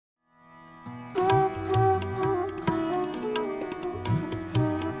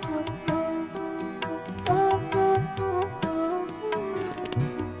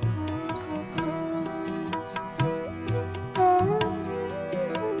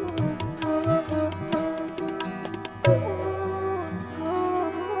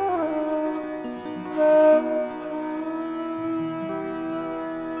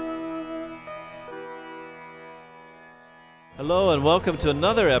and welcome to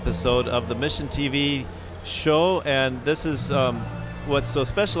another episode of the Mission TV show. And this is what's so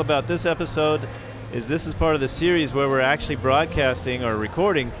special about this episode is this is part of the series where we're actually broadcasting or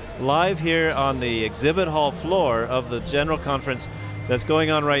recording live here on the exhibit hall floor of the General Conference that's going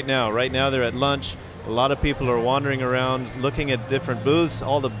on right now. Right now they're at lunch. A lot of people are wandering around looking at different booths,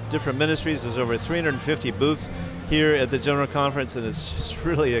 all the different ministries. There's over 350 booths here at the General Conference, and it's just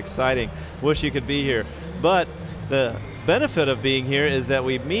really exciting. Wish you could be here. But the benefit of being here is that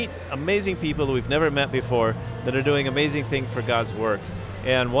we meet amazing people that we've never met before that are doing amazing things for God's work.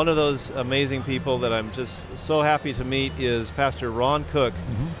 And one of those amazing people that I'm just so happy to meet is Pastor Ron Cook,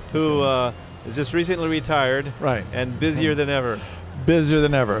 who is just recently retired, right, and busier than ever. Busier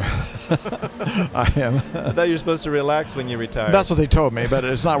than ever. I am. I thought you were supposed to relax when you retire. That's what they told me, but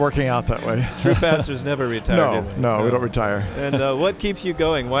it's not working out that way. True pastors never retire. No, we don't retire. And what keeps you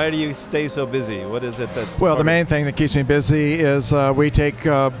going? Why do you stay so busy? What is it that's... Well, the main thing that keeps me busy is we take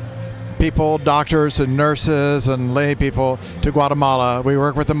people, doctors and nurses and lay people to Guatemala. We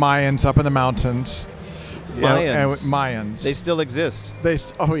work with the Mayans up in the mountains. Mayans. Mayans. They still exist.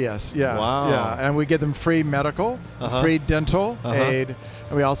 Oh yes, yeah. Wow. Yeah, and we give them free medical, free dental aid,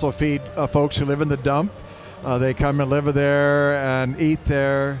 and we also feed folks who live in the dump. They come and live there and eat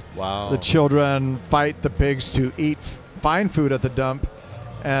there. Wow. The children fight the pigs to find food at the dump,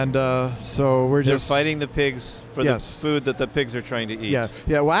 and so they're fighting the pigs for the food that the pigs are trying to eat. Yeah.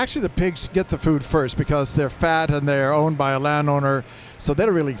 Well, actually, the pigs get the food first because they're fat and they're owned by a landowner. So they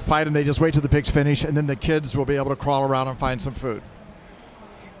don't really fight them. They just wait till the pigs finish, and then the kids will be able to crawl around and find some food.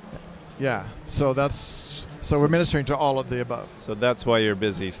 Yeah. So we're ministering to all of the above. So that's why you're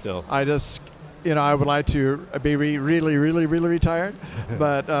busy still. I just, I would like to be really retired,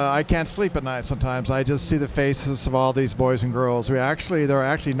 but I can't sleep at night sometimes. I just see the faces of all these boys and girls. There are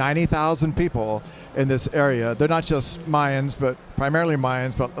actually 90,000 people in this area. They're not just Mayans, but primarily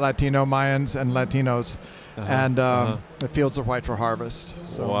Mayans, but Latino Mayans and Latinos. And the fields are white for harvest.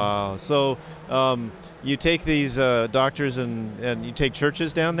 So. Wow. So you take these doctors and you take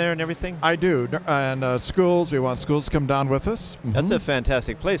churches down there and everything? I do. And schools. We want schools to come down with us. That's a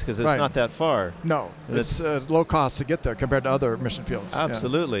fantastic place because it's not that far. No. It's low cost to get there compared to other mission fields.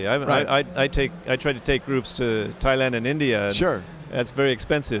 Absolutely. Yeah. I try to take groups to Thailand and India. And sure. That's very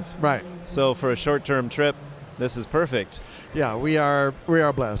expensive. Right. So for a short-term trip, this is perfect. Yeah, we are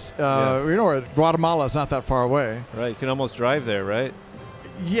blessed. Yes. Guatemala is not that far away. Right, you can almost drive there, right?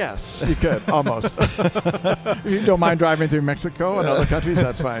 Yes, you could, almost. If you don't mind driving through Mexico and other countries,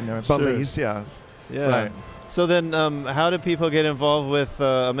 that's fine. Belize, yeah. Right. So then how do people get involved with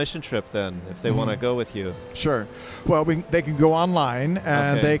a mission trip then, if they want to go with you? Sure. Well, they can go online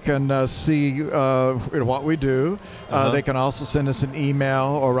and they can see what we do. They can also send us an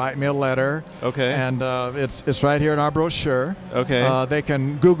email or write me a letter. Okay. And it's right here in our brochure. Okay. They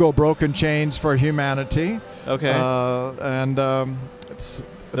can Google Broken Chains for Humanity. Okay. It's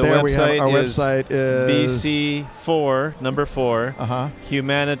the website our website is BC4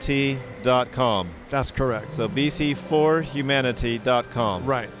 humanity.com. That's correct. So BC4humanity.com.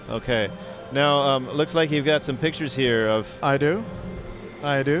 Right. Okay. Now, looks like you've got some pictures here of... I do.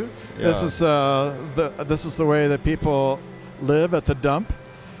 Yeah. This is the way that people live at the dump.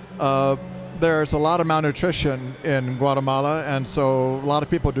 There's a lot of malnutrition in Guatemala, and so a lot of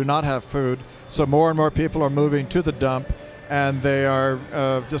people do not have food. So more and more people are moving to the dump, and they are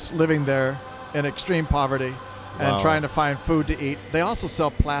just living there in extreme poverty and trying to find food to eat. They also sell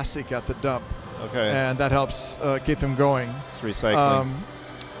plastic at the dump. Okay. And that helps keep them going. It's recycling.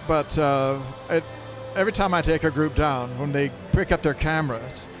 But every time I take a group down, when they pick up their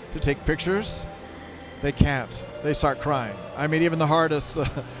cameras to take pictures, they can't. They start crying. I mean, even the hardest,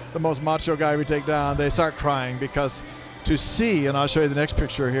 the most macho guy we take down, they start crying because to see, and I'll show you the next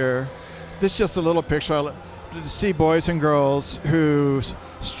picture here, this is just a little picture, to see boys and girls who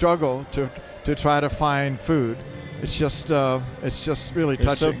struggle to try to find food. It's just really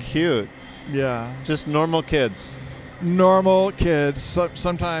touching. They're so cute. Yeah. Just normal kids. Normal kids,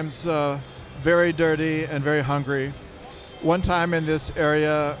 sometimes very dirty and very hungry. One time in this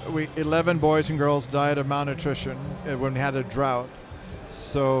area, 11 boys and girls died of malnutrition when we had a drought.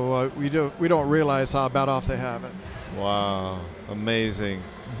 So we don't realize how bad off they have it. Wow, amazing.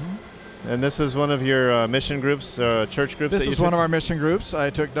 And this is one of your mission groups, church groups? This is one of our mission groups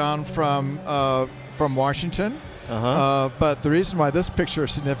I took down from Washington. But the reason why this picture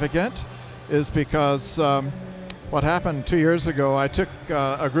is significant is because what happened 2 years ago, I took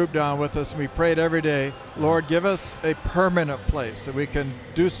a group down with us, and we prayed every day, Lord, give us a permanent place that we can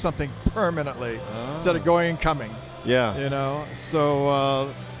do something permanently instead of going and coming. Yeah. So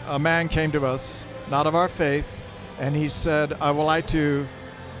a man came to us, not of our faith, and he said, I would like to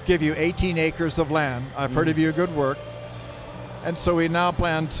give you 18 acres of land. I've heard of your good work. And so we now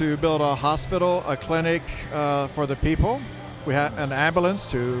plan to build a hospital, a clinic for the people. We have an ambulance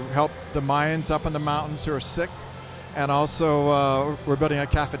to help the Mayans up in the mountains who are sick. And also we're building a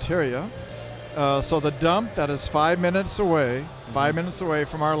cafeteria. So the dump that is 5 minutes away, 5 minutes away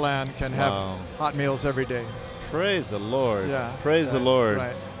from our land can have hot meals every day. Praise the Lord. Yeah. Praise the Lord.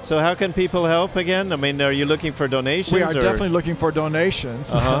 Right. So how can people help again? I mean, are you looking for donations? We are definitely looking for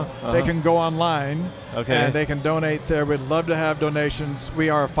donations. They can go online and they can donate there. We'd love to have donations. We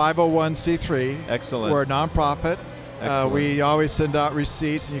are a 501c3. Excellent. We're a nonprofit. We always send out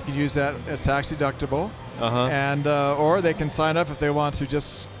receipts, and you can use that as tax deductible. And or they can sign up if they want to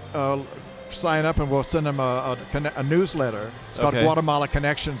just sign up, and we'll send them a newsletter. It's called Guatemala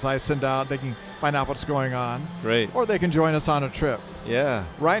Connections. I send out. They can find out what's going on. Great. Or they can join us on a trip. Yeah.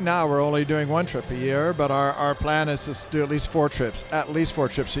 Right now we're only doing one trip a year, but our plan is to do at least 4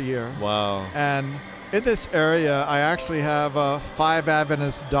 trips a year. Wow. And in this area, I actually have 5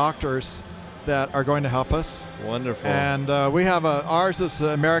 Adventist doctors that are going to help us. Wonderful. And we have ours is an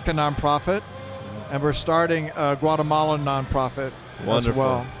American nonprofit, and we're starting a Guatemalan nonprofit as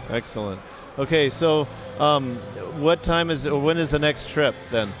well. Excellent. Okay, so what time when is the next trip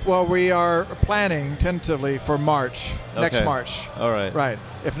then? Well, we are planning tentatively for March, next March. All right. Right.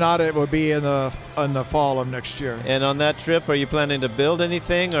 If not, it will be in the fall of next year. And on that trip, are you planning to build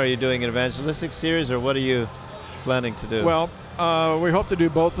anything? Or are you doing an evangelistic series, or what are you planning to do? Well, we hope to do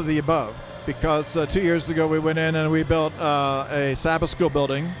both of the above. Because 2 years ago we went in and we built a Sabbath school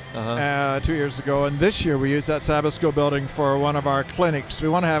building 2 years ago, and this year we used that Sabbath school building for one of our clinics. We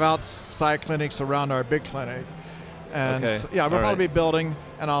want to have outside clinics around our big clinic, and so, yeah, we'll probably be building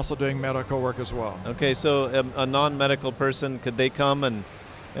and also doing medical work as well. Okay, so a non-medical person, could they come and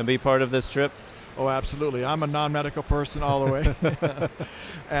be part of this trip? Oh, absolutely. I'm a non-medical person all the way.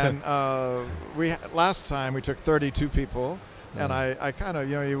 And last time we took 32 people. And I kind of,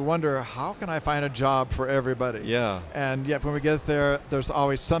 you wonder, how can I find a job for everybody? Yeah. And yet when we get there, there's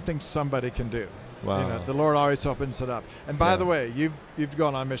always something somebody can do. Wow. The Lord always opens it up. And by the way, you've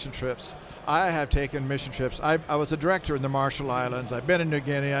gone on mission trips. I have taken mission trips. I was a director in the Marshall Islands. I've been in New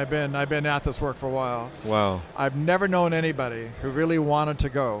Guinea. I've been at this work for a while. Wow. I've never known anybody who really wanted to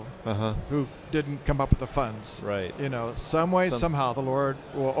go who didn't come up with the funds. Right. Some way, somehow, the Lord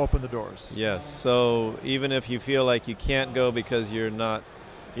will open the doors. Yes. So even if you feel like you can't go because you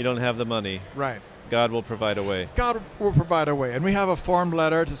don't have the money. Right. God will provide a way. God will provide a way. And we have a form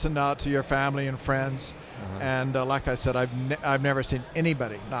letter to send out to your family and friends. And like I said, I've never seen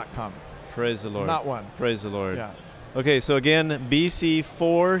anybody not come. Praise the Lord. Not one. Praise the Lord. Yeah. Okay, so again,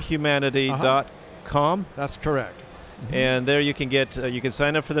 bc4humanity.com. That's correct. And there you can you can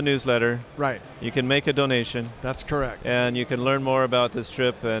sign up for the newsletter. Right. You can make a donation. That's correct. And you can learn more about this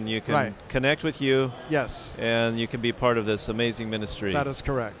trip, and you can connect with you. Yes. And you can be part of this amazing ministry. That is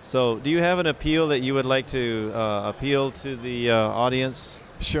correct. So do you have an appeal that you would like to appeal to the audience?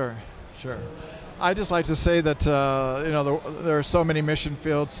 Sure. I just like to say that there are so many mission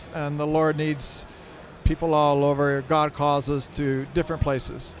fields, and the Lord needs people all over. God calls us to different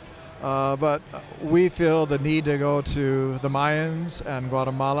places. But we feel the need to go to the Mayans and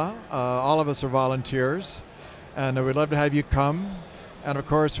Guatemala. All of us are volunteers, and we'd love to have you come. And of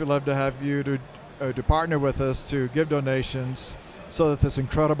course, we'd love to have you to partner with us to give donations so that this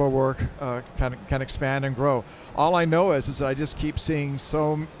incredible work can expand and grow. All I know is that I just keep seeing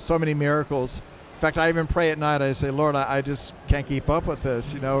so many miracles. In fact, I even pray at night. I say, Lord, I just can't keep up with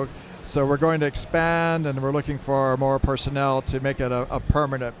this, So we're going to expand, and we're looking for more personnel to make it a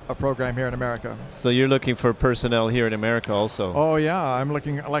permanent program here in America. So you're looking for personnel here in America also? Oh, yeah. I'm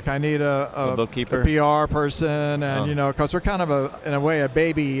looking like I need a bookkeeper, a PR person, and, because we're kind of in a way, a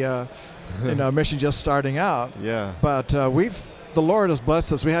baby, mission just starting out. Yeah. But the Lord has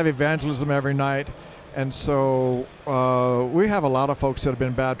blessed us. We have evangelism every night. And so we have a lot of folks that have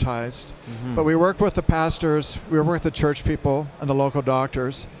been baptized. But we work with the pastors, we work with the church people and the local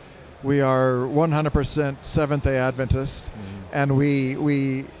doctors. We are 100% Seventh-day Adventist, and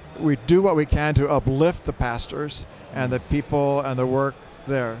we do what we can to uplift the pastors and the people and the work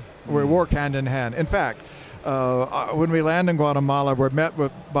there. We work hand in hand. In fact, when we land in Guatemala, we're met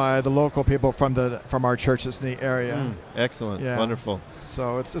by the local people from our churches in the area. Excellent. Yeah. Wonderful.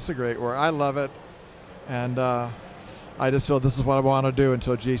 So it's just a great work. I love it, and I just feel this is what I want to do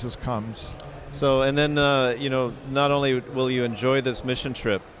until Jesus comes. So, and then, not only will you enjoy this mission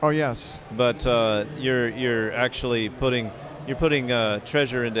trip. Oh, yes. But you're actually putting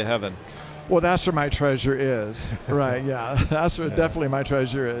treasure into heaven. Well, that's where my treasure is. Right, yeah. That's where definitely my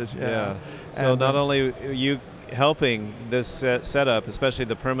treasure is. Yeah. So not only you helping this setup, especially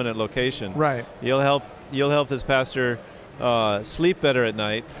the permanent location. Right. You'll help this pastor sleep better at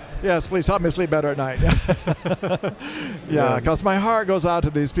night. Yes, please help me sleep better at night. Yeah, because my heart goes out to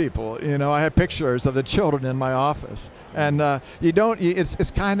these people. You know, I have pictures of the children in my office, and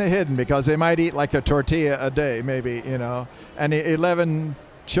it's kind of hidden because they might eat like a tortilla a day, maybe. You know, and 11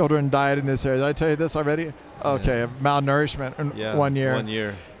 children died in this area. Did I tell you this already? Okay, of malnourishment in 1 year. 1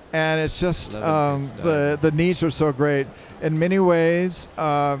 year. And it's just the needs are so great. In many ways,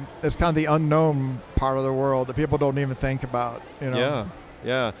 it's kind of the unknown part of the world that people don't even think about. You know? Yeah,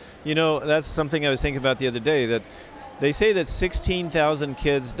 yeah. You know, that's something I was thinking about the other day, that they say that 16,000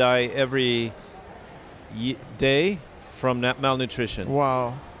 kids die every day from malnutrition.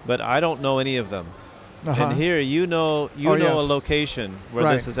 Wow. But I don't know any of them. Uh-huh. And here, you know yes. a location where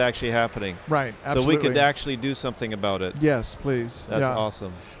Right. this is actually happening. Right, absolutely. So we could actually do something about it. Yes, please. That's yeah.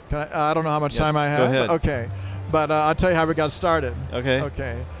 awesome. I don't know how much Yes, time I have. go ahead. Okay. But I'll tell you how we got started. Okay.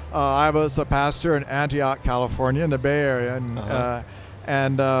 Okay. I was a pastor in Antioch, California, in the Bay Area.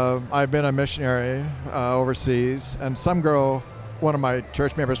 And, I've been a missionary overseas. And some girl, one of my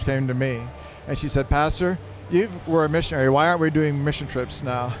church members, came to me. And she said, Pastor, you were a missionary. Why aren't we doing mission trips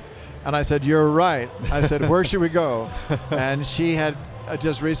now? And I said, you're right. I said, where should we go? And she had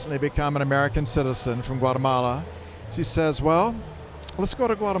just recently become an American citizen from Guatemala. She says, well, let's go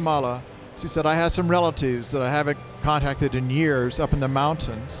to Guatemala. She said, I have some relatives that I haven't contacted in years up in the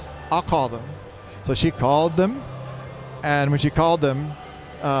mountains. I'll call them. So she called them. And when she called them,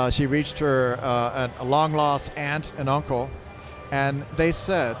 she reached her a long-lost aunt and uncle. And they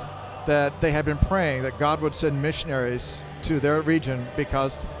said that they had been praying that God would send missionaries to their region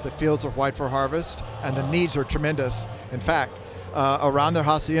because the fields are white for harvest and the needs are tremendous. In fact, around their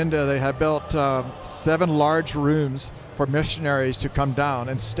hacienda, they have built 7 large rooms for missionaries to come down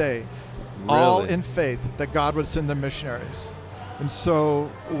and stay, all in faith that God would send them missionaries. And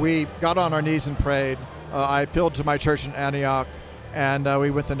so we got on our knees and prayed. I appealed to my church in Antioch, and we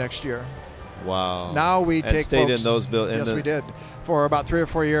went the next year. Wow. Now we take stayed folks, in those buildings. Yes, we did, for about 3 or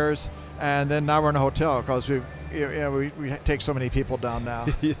 4 years, and then now we're in a hotel because we take so many people down now.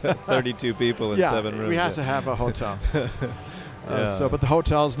 32 people in 7 rooms. We have to have a hotel. Yeah. But the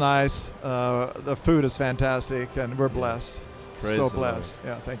hotel's nice. The food is fantastic, and we're blessed. Praise so the blessed.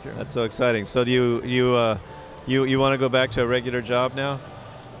 Yeah, thank you. That's so exciting. So do you want to go back to a regular job now?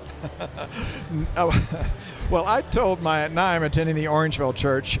 Well, I told now I'm attending the Orangeville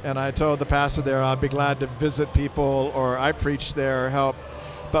Church, and I told the pastor there I'd be glad to visit people, or I preach there, help.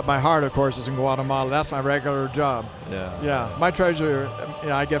 But my heart, of course, is in Guatemala. That's my regular job. Yeah. Yeah. My treasure,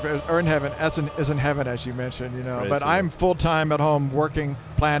 I get in heaven, is in heaven, as you mentioned, you know. Praise but I'm full-time at home working,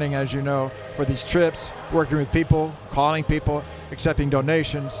 planning, as you know, for these trips, working with people, calling people, accepting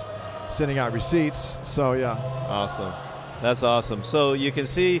donations, sending out receipts. So, yeah. Awesome. That's awesome. So you can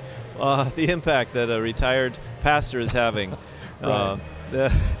see the impact that a retired pastor is having. Right.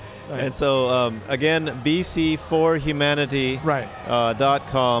 And so, again,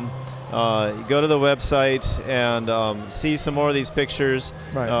 bc4humanity.com. Go to the website and see some more of these pictures.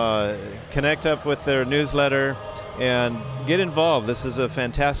 Right. Connect up with their newsletter and get involved. This is a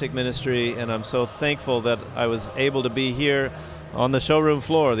fantastic ministry, and I'm so thankful that I was able to be here on the showroom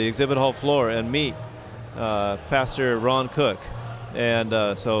floor, the exhibit hall floor, and meet Pastor Ron Cook. And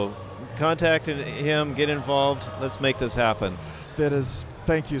so contact him, get involved. Let's make this happen.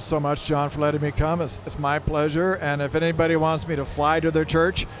 Thank you so much, John, for letting me come. It's my pleasure. And if anybody wants me to fly to their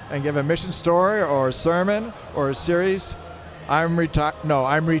church and give a mission story or a sermon or a series, I'm retread.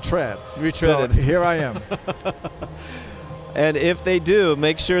 Retreaded. So here I am. And if they do,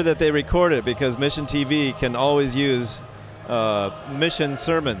 make sure that they record it, because Mission TV can always use mission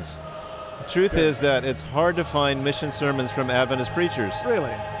sermons. The truth is that it's hard to find mission sermons from Adventist preachers.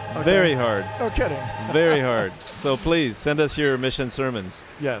 Really? Okay. Very hard. No kidding. Very hard. So please send us your mission sermons.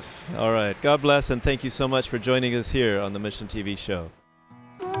 Yes. All right. God bless, and thank you so much for joining us here on the Mission TV show.